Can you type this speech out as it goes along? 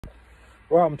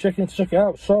Right, I'm checking to check it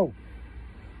out. So,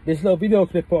 this little video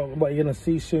clip of what you're gonna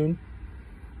see soon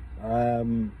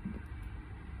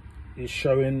is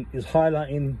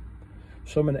highlighting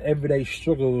some of the everyday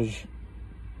struggles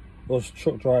those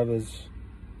truck drivers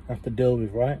have to deal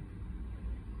with, right?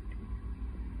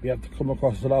 We have to come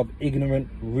across a lot of ignorant,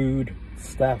 rude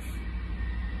staff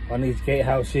on these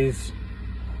gatehouses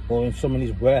or in some of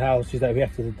these warehouses that we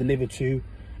have to deliver to,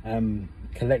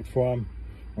 collect from,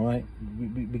 right?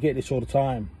 We get this all the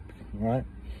time, right?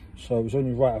 So it was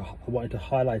only right I wanted to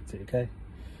highlight it, okay?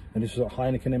 And this is at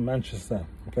Heineken in Manchester,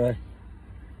 okay?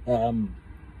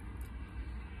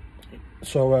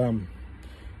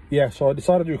 Yeah, so I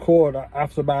decided to record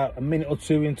after about a minute or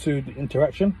two into the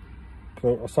interaction.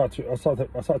 So I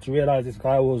started to realize this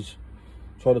guy was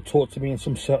trying to talk to me in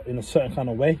a certain kind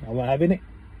of way. I'm not having it,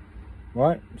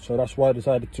 right? So that's why I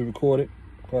decided to record it.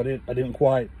 I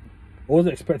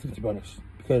wasn't expecting it, to be honest,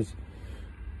 because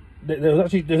there's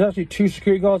actually two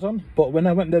security guards on. But when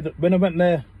I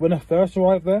first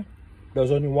arrived there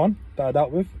was only one that I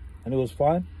dealt with, and it was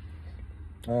fine.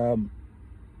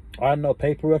 I had no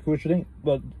paperwork originally,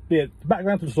 but yeah, the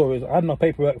background to the story is I had no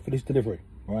paperwork for this delivery,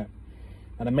 right?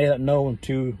 And I made that known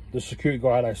to the security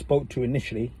guard I spoke to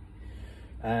initially,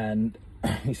 and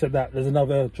he said that there's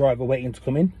another driver waiting to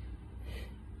come in.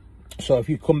 So if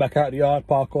you come back out of the yard,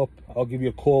 park up, I'll give you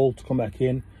a call to come back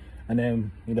in, and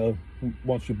then, you know,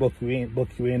 once we book you in,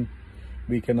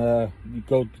 we can you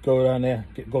go down there,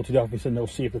 go to the office, and they'll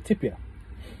see if they tip you.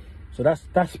 So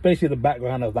that's basically the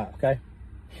background of that, okay?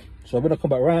 So when I come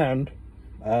back around,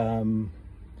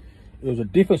 it was a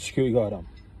different security guard on,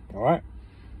 all right?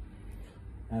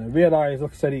 And I realised,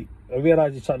 like I said, he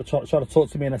tried to talk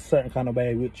to me in a certain kind of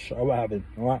way, which I was having,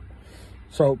 all right?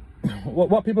 So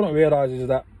what people don't realise is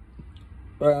that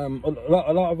a lot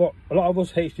of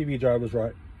us HGV drivers,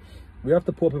 right, we have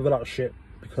to put up with a lot of shit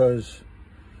because,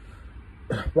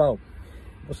 well,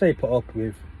 let's say put up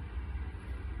with.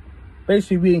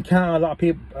 Basically, we encounter a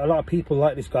lot of people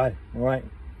like this guy, all right?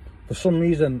 For some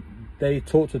reason, they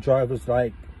talk to drivers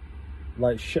like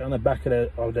shit on the back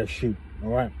of their shoe, all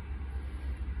right?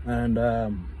 And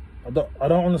I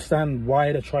don't understand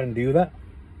why they try and do that.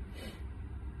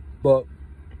 But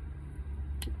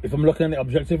if I'm looking at it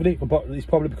objectively, it's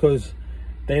probably because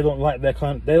they don't like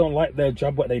their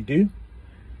job, what they do.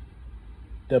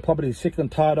 They're probably sick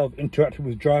and tired of interacting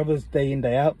with drivers day in,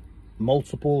 day out,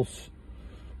 multiples,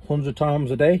 100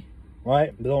 times a day,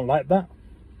 right? They don't like that.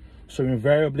 So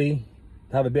invariably,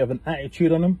 they have a bit of an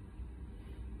attitude on them,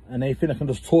 and they think they can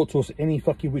just talk to us any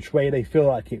fucking which way they feel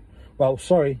like it. Well,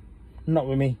 sorry, not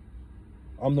with me.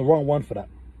 I'm the wrong one for that.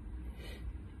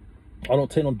 I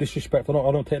don't take no disrespect. I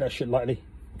don't take that shit lightly.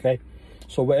 Okay,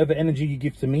 so whatever energy you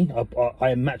give to me,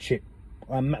 I match it.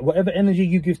 Whatever energy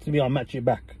you give to me, I'll match it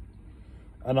back,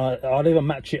 and I'll even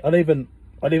match it. I'll even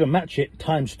match it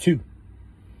times 2.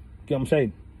 Get what I'm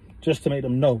saying? Just to make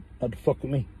them know not to fuck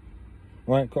with me,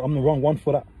 right? 'Cause I'm the wrong one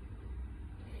for that.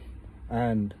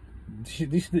 And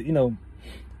this, you know,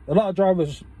 a lot of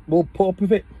drivers will put up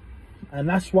with it, and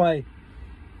that's why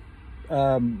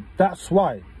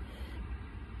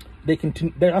they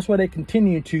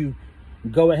continue to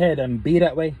go ahead and be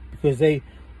that way, because a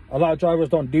lot of drivers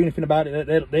don't do anything about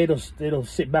it. They just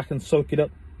sit back and soak it up.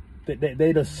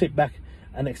 They just sit back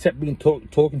and accept being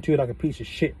talking to you like a piece of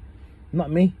shit.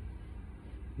 Not me.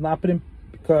 Not happening,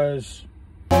 because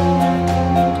we need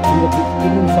to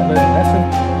start learning a lesson.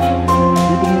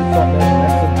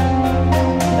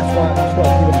 That's why I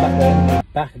give them back their energy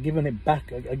back. I'm giving it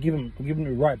back. I'm giving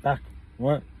it right back,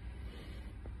 right?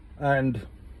 And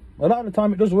a lot of the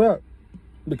time it does work,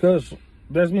 because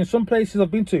there's been some places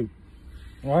I've been to,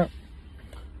 right,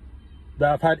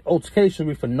 that I've had altercations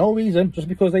with for no reason, just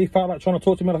because they felt like trying to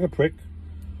talk to me like a prick,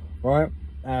 right?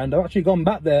 And I've actually gone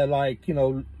back there, like, you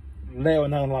know, later on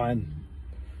down the line,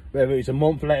 whether it's a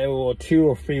month later or 2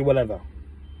 or 3, whatever.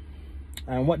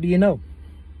 And what do you know?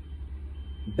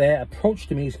 Their approach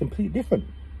to me is completely different.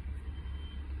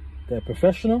 They're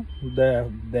professional.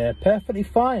 They're perfectly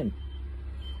fine,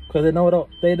 because they know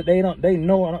they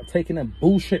know I'm not taking their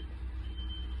bullshit.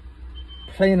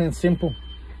 Plain and simple.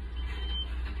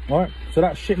 All right. So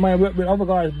that shit might work with other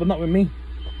guys, but not with me.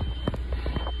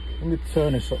 Let me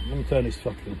turn this up. Let me turn this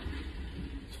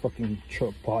fucking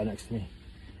truck part next to me.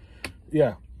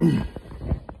 Yeah.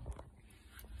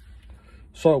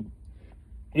 So,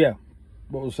 yeah,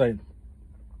 what was I saying?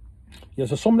 Yeah,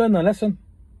 so some learn a lesson,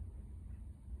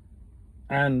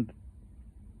 and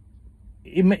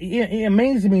it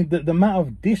amazes me the amount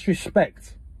of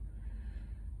disrespect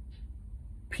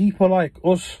people like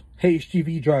us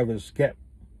HGV drivers get.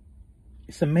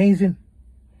 It's amazing,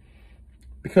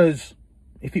 because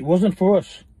if it wasn't for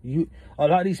us, a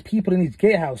lot of these people in these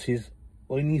gatehouses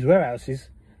or in these warehouses,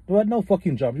 they had no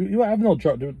fucking job. You won't have no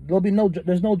job.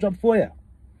 There's no job for you.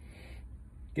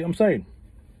 You know what I'm saying?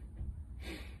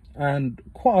 And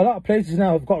quite a lot of places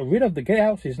now have got rid of the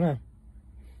gatehouses now.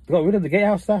 They got rid of the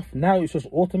gatehouse staff. Now it's just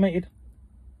automated.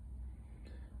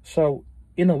 So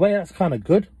in a way, that's kind of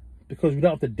good, because we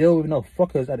don't have to deal with no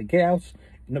fuckers at the gatehouse.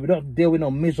 You know, we don't have to deal with no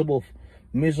miserable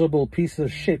pieces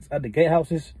of shit at the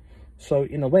gatehouses. So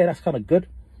in a way, that's kind of good.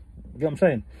 You know what I'm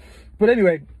saying? But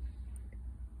anyway,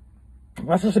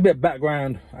 that's just a bit of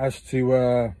background as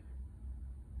to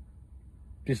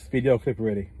this video clip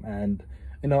already. And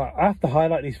you know, I have to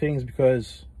highlight these things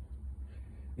because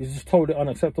it's just totally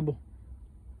unacceptable.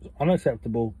 It's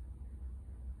unacceptable,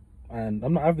 and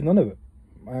I'm not having none of it.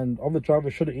 And other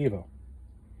drivers shouldn't either.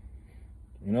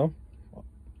 You know,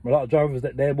 a lot of drivers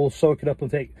that they will soak it up and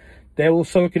take. They'll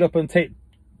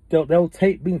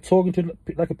take being talking to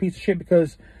like a piece of shit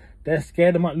because they're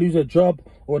scared they might lose their job,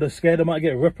 or they're scared they might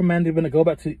get reprimanded when they go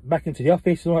back into the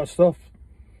office and all that stuff.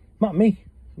 Not me.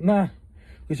 Nah.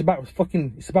 It's about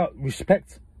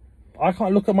respect. I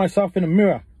can't look at myself in a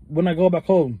mirror when I go back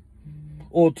home,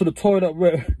 or to the toilet,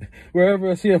 wherever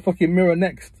I see a fucking mirror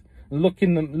next. Look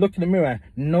in the mirror,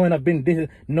 knowing I've been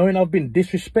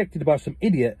disrespected by some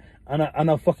idiot,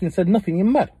 and I fucking said nothing. You're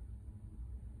mad.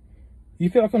 You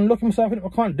feel I can look at myself in it? I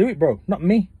can't do it, bro. Not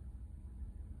me.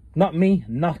 Not me.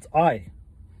 Not I.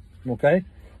 Okay.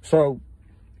 So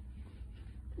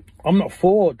I'm not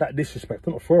for that disrespect.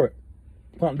 I'm not for it.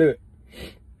 Can't do it.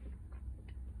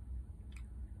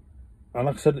 And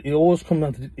like I said, it always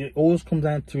comes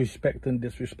down to respect and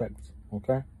disrespect.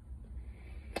 Okay.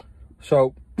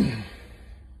 So I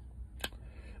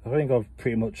think I've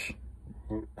pretty much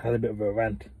had a bit of a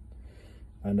rant,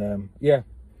 and yeah,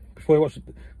 before you watch it,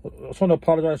 I just want to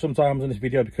apologize sometimes in this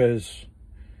video, because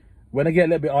when I get a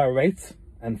little bit irate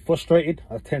and frustrated,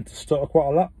 I tend to stutter quite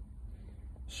a lot,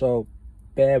 so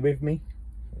bear with me.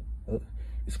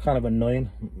 It's kind of annoying.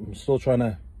 I'm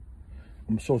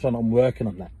working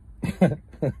on that.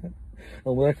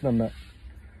 I'm working on that.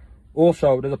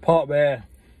 Also, there's a part where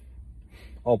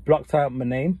I blocked out my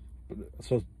name,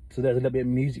 so there's a little bit of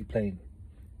music playing.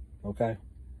 Okay,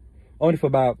 only for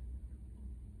about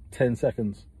 10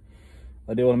 seconds.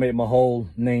 I didn't want to make my whole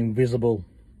name visible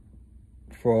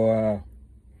for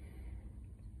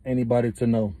anybody to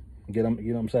know. You know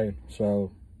what I'm saying?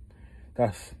 So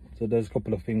there's a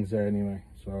couple of things there anyway.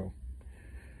 So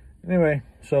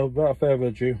without further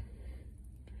ado,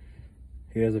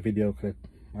 here's a video clip,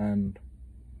 and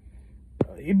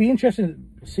it'd be interesting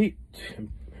to see.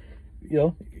 You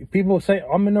know, if people say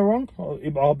I'm in the wrong,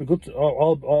 I'll be good.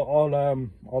 I'll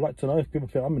like to know if people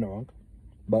think I'm in the wrong,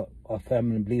 but I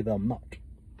firmly believe that I'm not.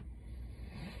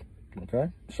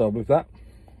 Okay, so with that,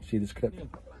 see this clip.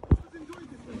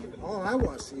 All I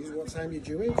want to see is what time you're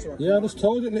due in. So yeah, I just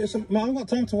told you. Listen, man, I haven't got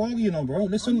time to argue, you know, bro.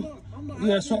 Listen,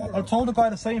 yeah, so I told the guy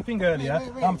the same thing earlier.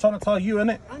 Wait. I'm trying to tell you,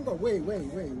 innit? Hang on,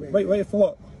 wait for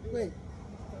what? Wait.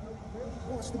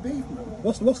 What's the beef, man?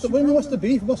 What's the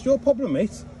beef? What's your problem,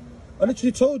 mate? I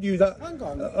literally told you that. Hang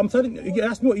on. I'm telling you. You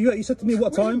asked me what you said to me.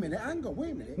 What time? Wait a minute. Hang on.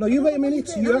 Wait a minute. No, you wait a minute.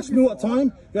 You asked me what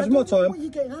time. You asked me what time. What are you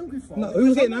getting angry for? No,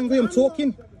 who's getting angry? I'm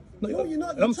talking. No, you're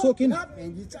not. I'm talking.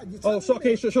 Oh, so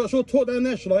okay. Shall I talk down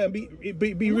there? Shall I? And be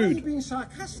rude? You're being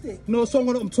sarcastic. No, so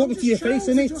I'm talking to your face,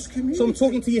 innit? So I'm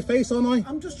talking to your face, aren't I?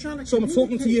 I'm just trying to. So I'm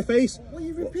talking to your face. What are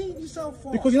you repeating yourself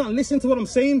for? Because you're not listening to what I'm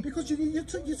saying. Because you're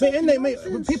mate,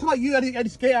 people like you at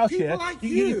this gatehouse here,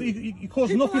 you cause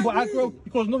nothing but aggro.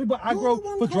 You cause nothing but aggro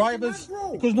for drivers.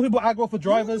 You cause nothing but aggro for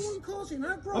drivers.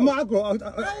 I'm not aggro.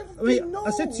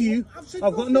 I said to you,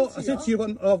 I've got no set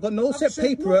paper. I've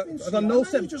got no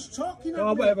set. Just talking.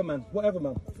 Whatever, man.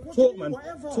 Talk, man.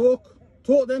 Talk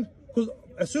then. Because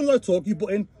as soon as I talk, you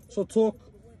butt in. So talk.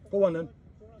 Go on then.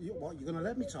 What? You're gonna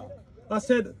let me talk? I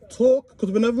said talk, because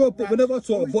whenever I talk,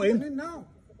 I butt in.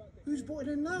 Who's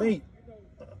butting in now? Mate,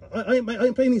 I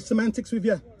ain't playing these semantics with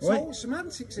you. Right? So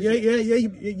semantics. Yeah.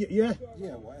 Yeah,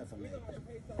 whatever, mate.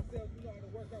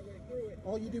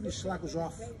 All you do is slag us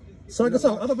off. Slag us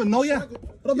off? I don't even know you. I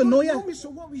don't even know you. So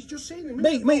what was you just saying?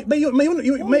 Mate, you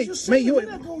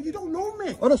don't know me.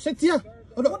 I don't said to you.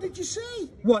 What did you say?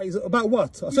 What is it about?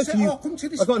 What I said to you? Oh, come to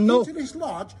this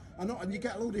lodge, and you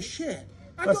get a load of shit.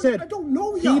 I don't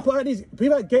know you.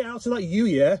 People at Gatehouse like you,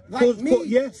 yeah. Like me?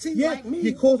 Like me.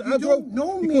 You cause aggro. You don't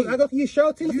know me. You cause aggro. You're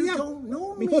shouting at me. You don't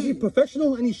know me. Because you're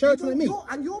professional and you're shouting at me.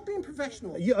 And you're being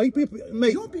professional.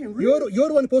 Mate, you're being rude. You're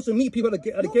the one supposed to meet people at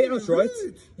the Gatehouse, right?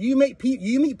 You meet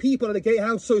people at the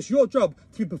Gatehouse, so it's your job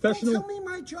to be professional. Don't tell me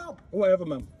my job. Whatever,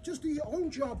 man. Just do your own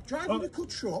job. Driving a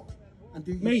good truck. and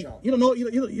do your Mate, job. you don't know.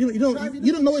 You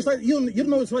don't know. It's like you don't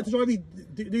know. It's like to drive.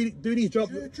 Do these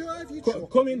jobs. Drive your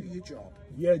truck. Come in. Do your job.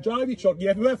 Yeah, drive your truck.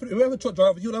 Yeah, if you have a truck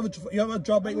driver, you have a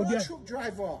job. I'm not a truck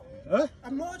driver. Huh?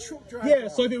 I'm not a truck driver. Yeah,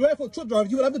 so if you were for a truck driver,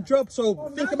 you would have a job. So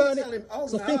think about it.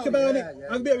 Think about it.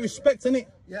 Have a bit of respect in it.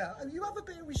 Yeah, and you have a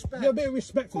bit of respect. You have a bit of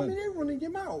respect, man. Coming in, running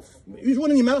your mouth. Who's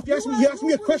running your mouth? You asked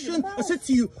me a question. I said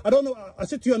to you, I don't know. I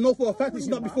said to you, I know for a fact it's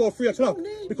not before 3 o'clock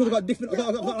because I got different. I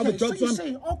got other jobs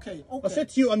on. Okay. I said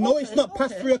to you, I know it's not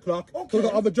past 3 o'clock because I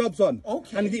got other jobs on.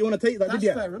 Okay. And you didn't want to take that, did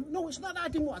you? Fair enough. No, it's not that I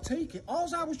didn't want to take it.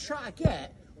 All I was trying to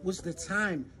get was the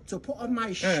time to put on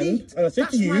my sheet. And I said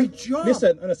That's to you, my job.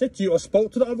 listen, and I said to you, I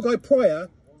spoke to the other guy prior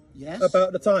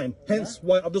about the time. Hence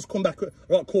why I've just come back. I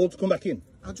got called to come back in.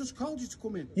 I just called you to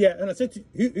come in. Yeah, and I said to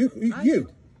you.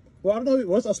 Well, I don't know who it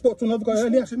was. I spoke to another guy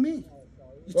earlier. To me.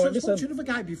 You spoke to another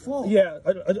guy before. Yeah,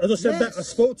 I just said that. I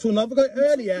spoke to another guy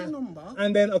earlier,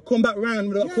 and then I come back round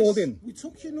when I got called in. We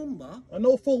took your number. I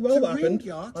know full well what happened.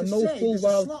 I know full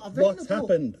well what's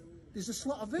happened. There's a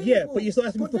slot available. Yeah, but you're still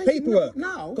asking me for paperwork.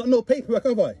 Now, got no paperwork,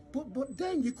 have I? But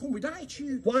then you come with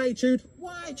attitude. What attitude?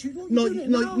 What attitude? No,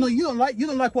 you don't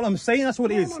like what I'm saying. That's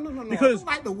what it is. No. Because I don't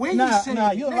like the way you say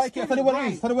it. You don't like it. Tell you what it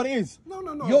is. Tell you what it is.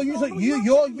 No.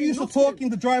 You're used to talking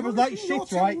to drivers like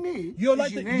shit, right? You're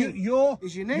like you're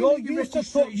used to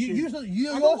talk. You're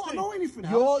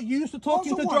used to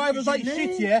talking to drivers like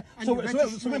shit, yeah. So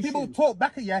when people talk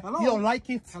back at you, you don't like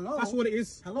it. That's what it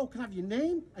is. Hello, can I have your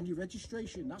name and your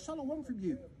registration? That's all I want from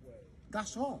you.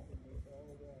 That's all.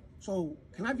 So,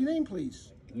 can I have your name,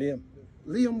 please? Liam.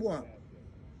 Liam what?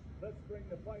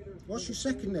 What's your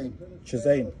second name?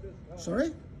 Shazane.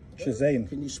 Sorry? Shazane.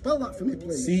 Can you spell that for me,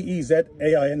 please? Cezaine.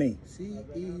 Cezaine.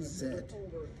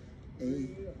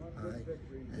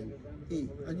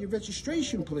 And your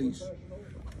registration, please?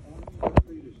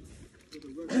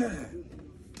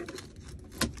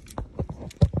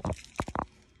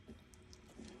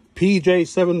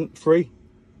 PJ73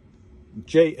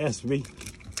 JSV.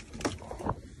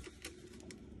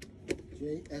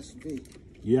 JSV.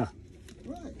 Yeah.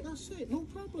 Right, that's it, no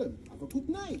problem. Have a good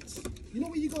night. You know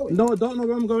where you're going? No, I don't know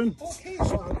where I'm going. Okay,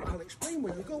 so I'll explain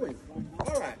where you're going.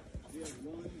 All right.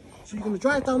 So you're going to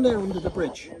drive down there under the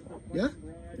bridge, yeah?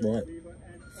 Right.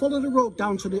 Follow the road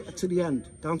down to the end,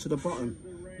 down to the bottom.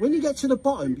 When you get to the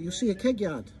bottom, you'll see a keg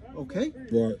yard, okay?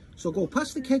 Right. So go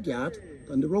past the keg yard,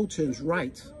 and the road turns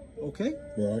right, okay?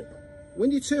 Right.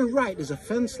 When you turn right, there's a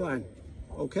fence line,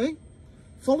 okay?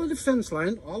 Follow the fence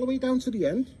line all the way down to the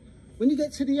end. When you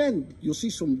get to the end, you'll see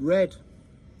some red,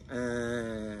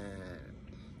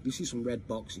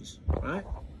 boxes, right?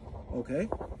 Okay?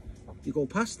 You go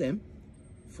past them,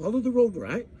 follow the road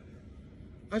right.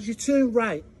 As you turn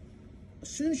right, as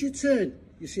soon as you turn,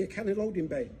 you see a canny loading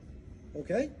bay,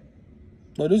 okay?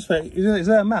 No, is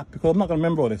there a map? Because I'm not going to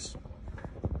remember all this.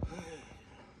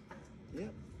 Yeah,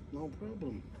 no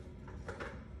problem.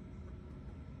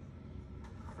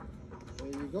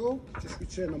 There you go, just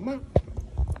return the map.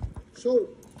 So,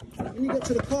 when you get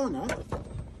to the corner,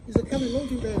 there's a canny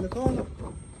loading bay in the corner.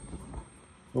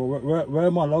 Well, where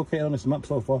am I located on this map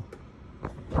so far?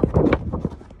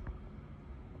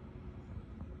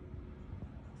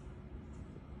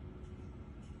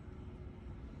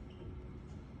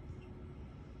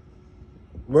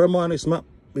 Where am I on this map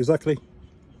exactly?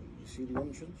 You see the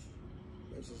entrance?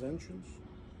 There's his entrance.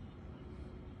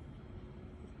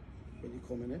 When you're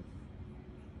coming in,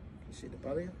 you see the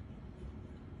barrier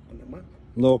on the map?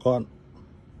 No, I can't.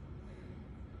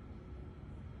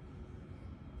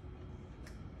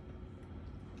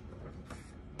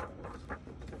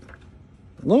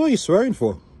 No, what are you swearing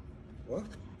for? What?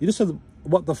 You just said,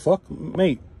 what the fuck,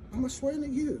 mate? Am I swearing at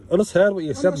you? I just heard what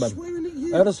you said, man. I'm swearing at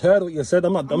you. I just heard what you said.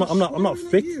 I'm not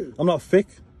thick. I'm not thick.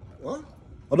 What?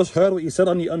 I just heard what you said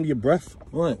under your breath.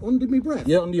 Right. Under my breath?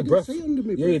 Yeah, under your breath. Say under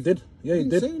my breath. Yeah, you did. Yeah, you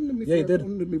did. Yeah, you did.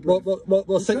 Under my breath.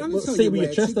 Well, say it with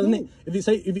your chest, doesn't it? If you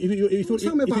say, if you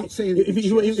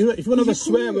want to have a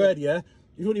swear word, yeah.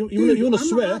 You want to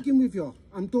swear? I'm not arguing with you.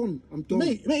 I'm done. I'm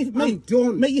Mate, I'm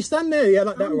done. Mate, you stand there, yeah,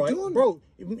 like that, right? Done. Bro,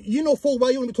 you know full well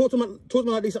you wouldn't be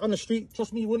talking like this on the street.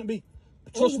 Trust me, you wouldn't be.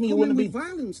 Trust me, you wouldn't be.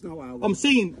 Violence now, Alan. I'm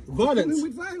saying violence.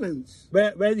 With violence.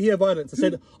 Where did you hear violence? I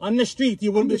said on the street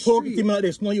you wouldn't be talking to me like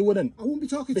this. No, you wouldn't. I wouldn't be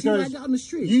talking to you like that on the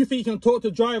street. You think you can talk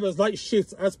to drivers like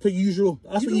shit as per usual.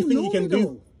 That's what you think you can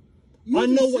do. I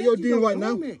know what you're doing right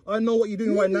now. I know what you're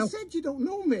doing right now. You said you don't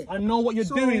know me. I know what you're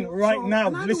doing right now.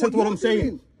 Listen to what I'm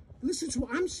saying. Listen to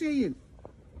what I'm saying.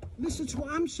 Listen to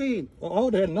what I'm saying. I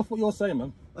already heard enough what you're saying,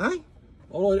 man. Eh?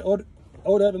 I already heard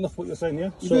enough what you're saying,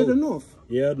 yeah? You heard enough?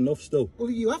 Yeah, enough still.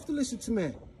 Well, you have to listen to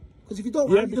me. Because if you don't,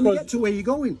 Yeah, how are you going to get to where you're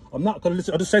going? I'm not going to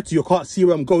listen. I just said to you, I can't see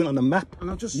where I'm going on the map.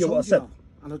 And I just you know told what I said?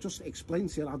 and I just explained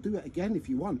to you, I'll do it again if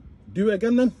you want. Do it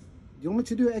again then. Do you want me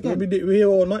to do it again? We're here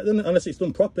all night then, unless it's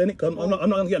done properly, innit? I'm not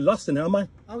going to get lost in there, am I?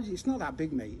 It's not that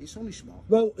big, mate. It's only small.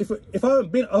 Well, if I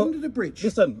haven't been... Under the bridge.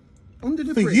 Listen. Under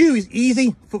the for bridge. you, it's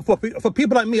easy. For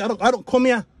people like me, I don't come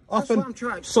here often. That's what I'm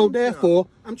trying to so therefore...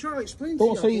 I'm trying to explain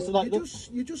don't to say you. it's like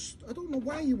you just, I don't know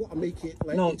why you want to make it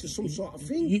like no, into some sort of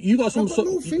thing. You got some sort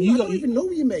of... I don't even know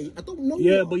you, mate. I don't know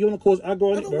you. Yeah, but you want to cause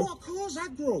aggro, I don't want to cause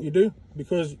aggro. You do?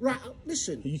 Because... Right,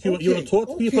 listen. You want to talk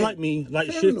to people like me,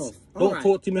 like shit. Don't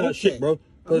talk to me like shit, bro.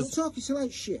 I'm not talking to you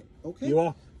like shit, okay? You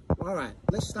are. All right,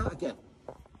 let's start again.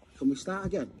 Can we start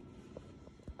again?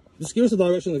 Just give us the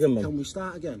direction again, man. Can we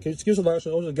start again? Just give us the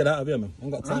direction. I'll just get out of here, man. I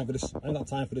ain't got time for this. I ain't got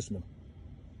time for this, man.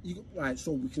 Right,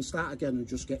 so we can start again and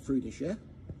just get through this, yeah?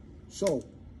 So,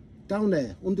 down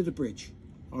there, under the bridge,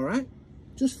 all right?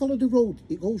 Just follow the road.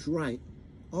 It goes right,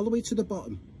 all the way to the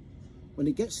bottom. When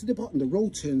it gets to the bottom, the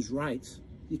road turns right.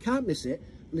 You can't miss it.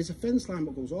 And there's a fence line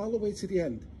that goes all the way to the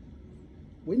end.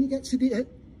 When you get to the end,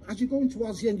 as you're going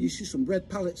towards the end, you see some red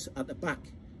pallets at the back.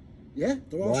 Yeah?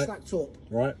 They're all stacked up.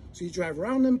 Right. So you drive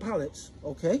around them pallets,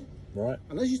 okay? Right.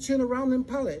 And as you turn around them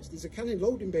pallets, there's a canning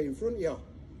loading bay in front of you.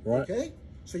 Right. Okay?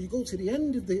 So you go to the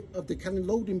end of the canning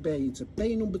loading bay into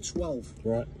bay number 12.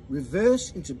 Right.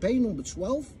 Reverse into bay number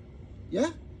 12. Yeah?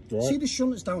 Right. See the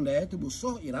shunters down there, they will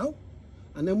sort you out.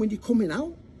 And then when you're coming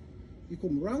out, you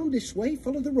come round this way,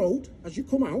 follow the road. As you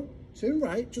come out, turn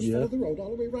right, just follow the road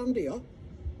all the way round here.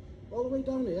 All the way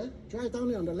down here, drive down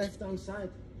here on the left-hand side.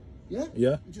 Yeah?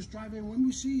 Yeah. You just drive in. When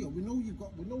we see you, we know you've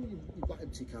got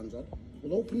empty cans on.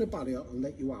 We'll open the barrier and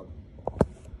let you out.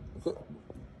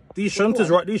 These shunters,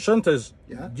 right? These shunters.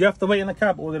 Yeah. Do you have to wait in the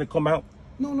cab or do they come out?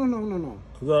 No.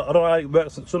 Because I don't know how it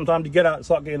works. Sometimes you get out and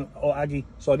start getting all aggy,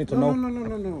 so I need to know.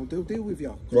 No. They'll deal with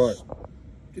you. Right.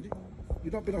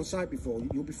 You've not been on site before.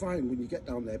 You'll be fine when you get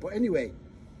down there. But anyway,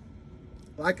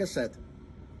 like I said,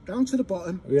 down to the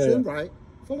bottom, turn right,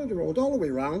 follow the road all the way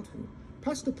around,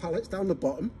 past the pallets down the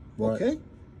bottom. Right. Okay.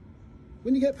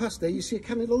 When you get past there, you see a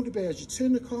canning loading bay. As you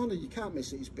turn the corner, you can't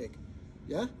miss it. It's big.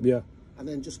 Yeah. Yeah. And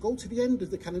then just go to the end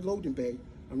of the canning loading bay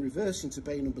and reverse into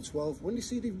bay number 12. When you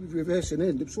see the reversing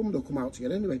in, someone will come out to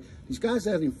you anyway. These guys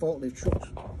there in forklift trucks,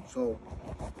 so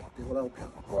they will help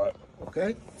you. Right.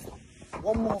 Okay?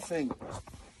 One more thing.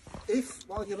 If,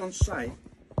 while you're on site,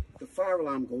 the fire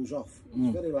alarm goes off,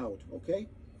 it's very loud, okay?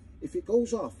 If it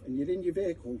goes off and you're in your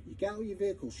vehicle, you get out of your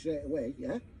vehicle straight away,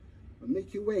 yeah? And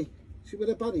make your way. See where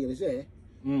the barrier is here?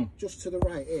 Just to the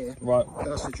right here. Right.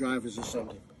 That's the driver's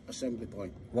assembly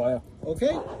point. Right.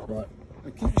 Okay? Right.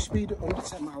 And keep your speed under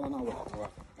 10 miles an hour. Right.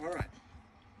 All right.